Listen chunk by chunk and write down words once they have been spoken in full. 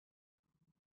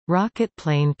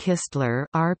Rocketplane Kistler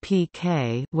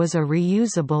 (RPK) was a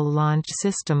reusable launch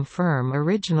system firm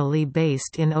originally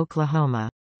based in Oklahoma.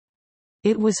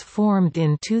 It was formed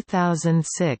in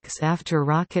 2006 after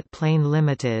Rocketplane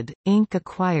Limited, Inc.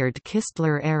 acquired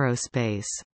Kistler Aerospace.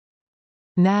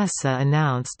 NASA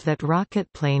announced that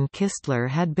Rocketplane Kistler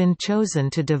had been chosen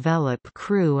to develop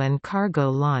crew and cargo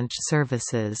launch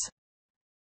services.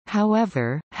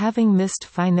 However, having missed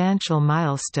financial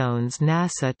milestones,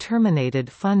 NASA terminated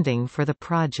funding for the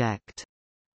project.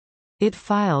 It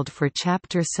filed for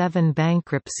Chapter 7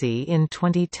 bankruptcy in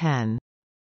 2010.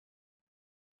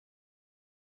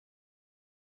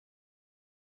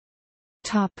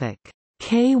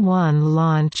 K-1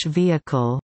 launch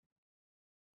vehicle.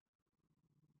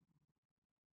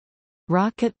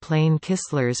 Rocketplane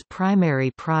Kistler's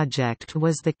primary project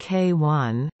was the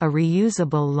K-1, a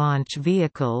reusable launch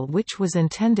vehicle which was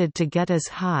intended to get as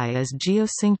high as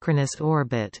geosynchronous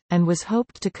orbit, and was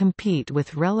hoped to compete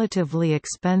with relatively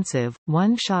expensive,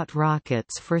 one-shot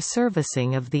rockets for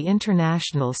servicing of the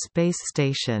International Space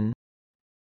Station.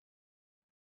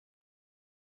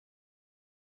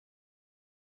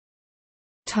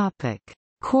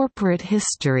 Corporate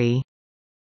history.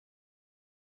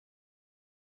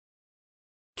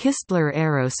 Kistler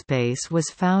Aerospace was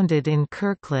founded in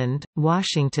Kirkland,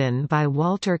 Washington by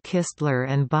Walter Kistler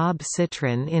and Bob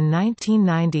Citron in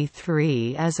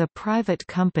 1993 as a private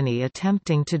company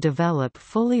attempting to develop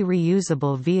fully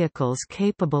reusable vehicles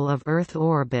capable of Earth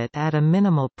orbit at a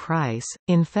minimal price.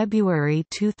 In February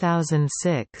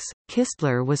 2006,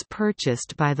 Kistler was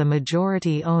purchased by the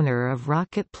majority owner of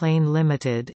Rocketplane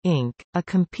Limited, Inc., a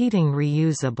competing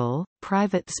reusable,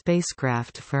 private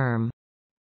spacecraft firm.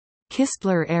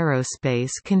 Kistler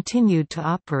Aerospace continued to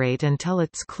operate until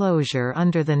its closure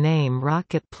under the name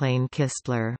Rocketplane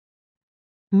Kistler.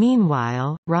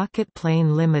 Meanwhile,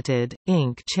 Rocketplane Limited,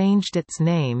 Inc. changed its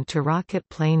name to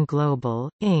Rocketplane Global,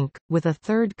 Inc., with a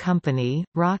third company,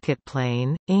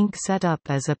 Rocketplane, Inc. set up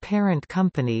as a parent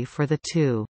company for the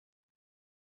two.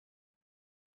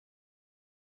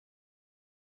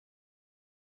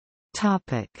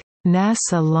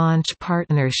 NASA launch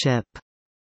partnership.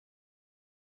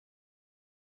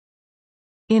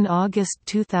 In August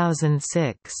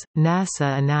 2006,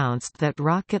 NASA announced that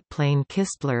Rocketplane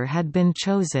Kistler had been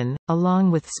chosen,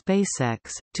 along with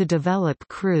SpaceX, to develop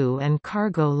crew and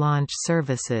cargo launch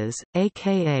services,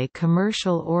 aka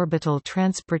Commercial Orbital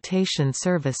Transportation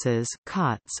Services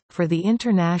 (COTS), for the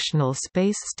International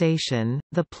Space Station.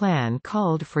 The plan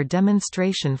called for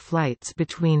demonstration flights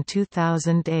between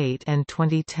 2008 and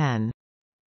 2010.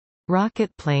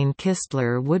 Rocketplane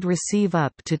Kistler would receive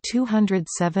up to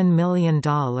 $207 million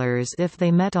if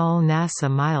they met all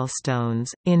NASA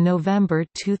milestones. In November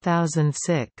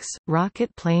 2006,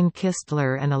 Rocketplane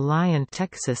Kistler and Alliant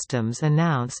Techsystems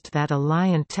announced that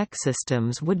Alliant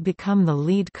Techsystems would become the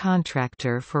lead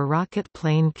contractor for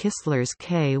Rocketplane Kistler's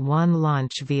K-1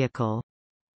 launch vehicle.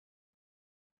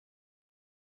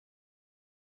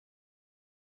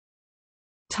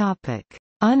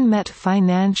 Unmet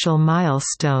financial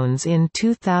milestones in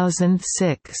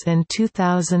 2006 and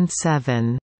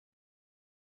 2007.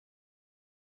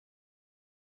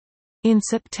 In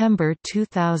September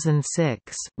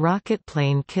 2006,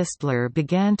 Rocketplane Kistler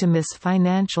began to miss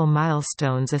financial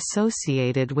milestones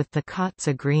associated with the COTS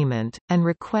agreement, and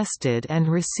requested and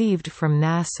received from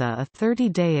NASA a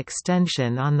 30-day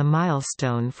extension on the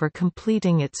milestone for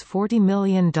completing its $40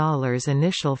 million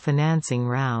initial financing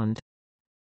round.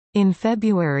 In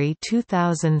February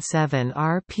 2007,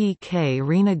 RPK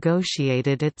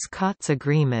renegotiated its COTS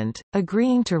agreement,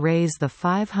 agreeing to raise the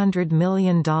 $500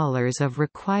 million of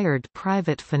required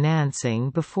private financing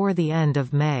before the end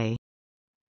of May.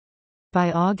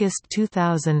 By August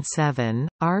 2007,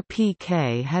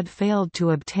 RPK had failed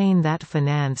to obtain that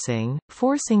financing,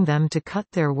 forcing them to cut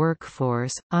their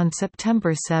workforce. On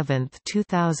September 7,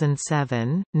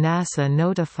 2007, NASA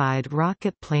notified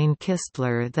Rocketplane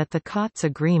Kistler that the COTS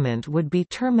agreement would be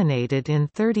terminated in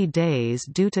 30 days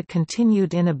due to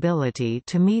continued inability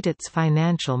to meet its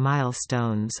financial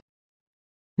milestones.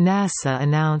 NASA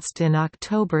announced in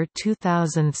October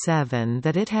 2007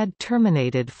 that it had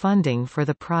terminated funding for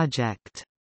the project.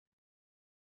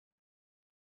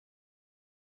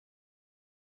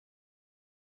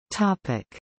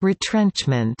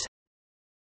 Retrenchment.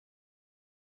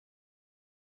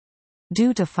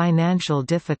 Due to financial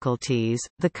difficulties,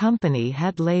 the company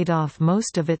had laid off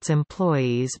most of its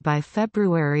employees by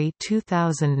February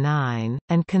 2009,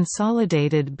 and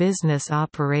consolidated business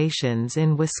operations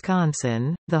in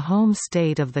Wisconsin, the home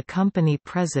state of the company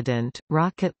president,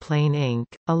 Rocketplane Inc.,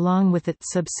 along with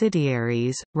its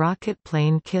subsidiaries,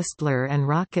 Rocketplane Kistler and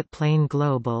Rocketplane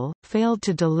Global, failed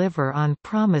to deliver on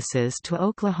promises to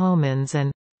Oklahomans and,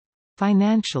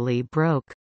 financially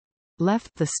broke,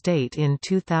 left the state in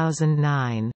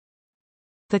 2009.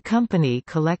 The company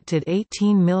collected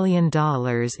 $18 million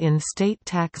in state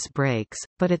tax breaks,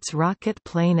 but its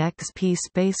Rocketplane XP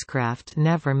spacecraft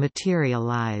never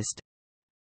materialized.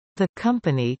 The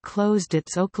company closed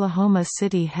its Oklahoma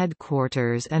City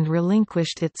headquarters and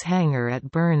relinquished its hangar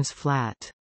at Burns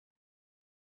Flat.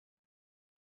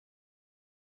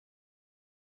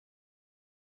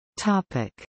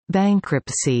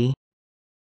 Bankruptcy.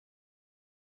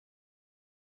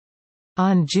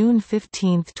 On June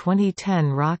 15,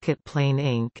 2010, Rocketplane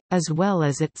Inc., as well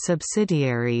as its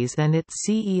subsidiaries and its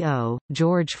CEO,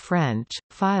 George French,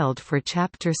 filed for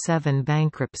Chapter 7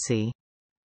 bankruptcy.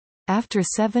 After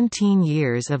 17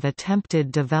 years of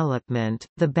attempted development,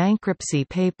 the bankruptcy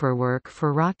paperwork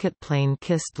for Rocketplane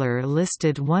Kistler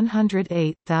listed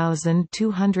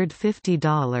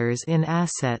 $108,250 in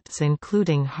assets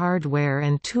including hardware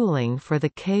and tooling for the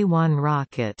K-1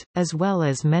 rocket, as well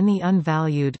as many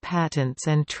unvalued patents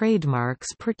and trademarks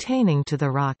pertaining to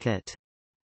the rocket.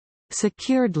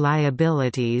 Secured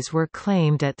liabilities were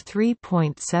claimed at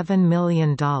 $3.7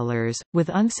 million, with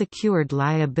unsecured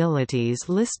liabilities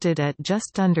listed at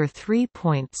just under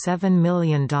 $3.7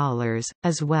 million,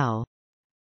 as well.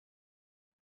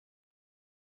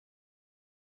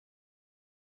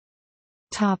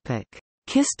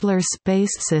 Kistler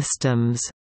Space Systems.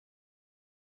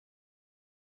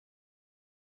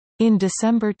 In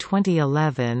December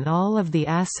 2011, all of the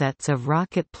assets of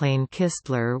Rocketplane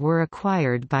Kistler were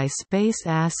acquired by Space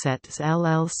Assets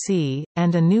LLC,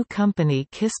 and a new company,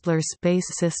 Kistler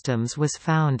Space Systems, was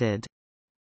founded.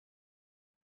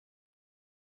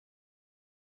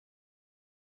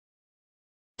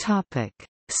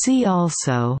 See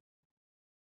also: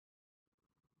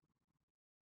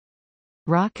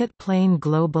 Rocketplane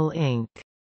Global Inc.,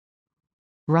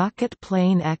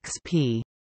 Rocketplane XP.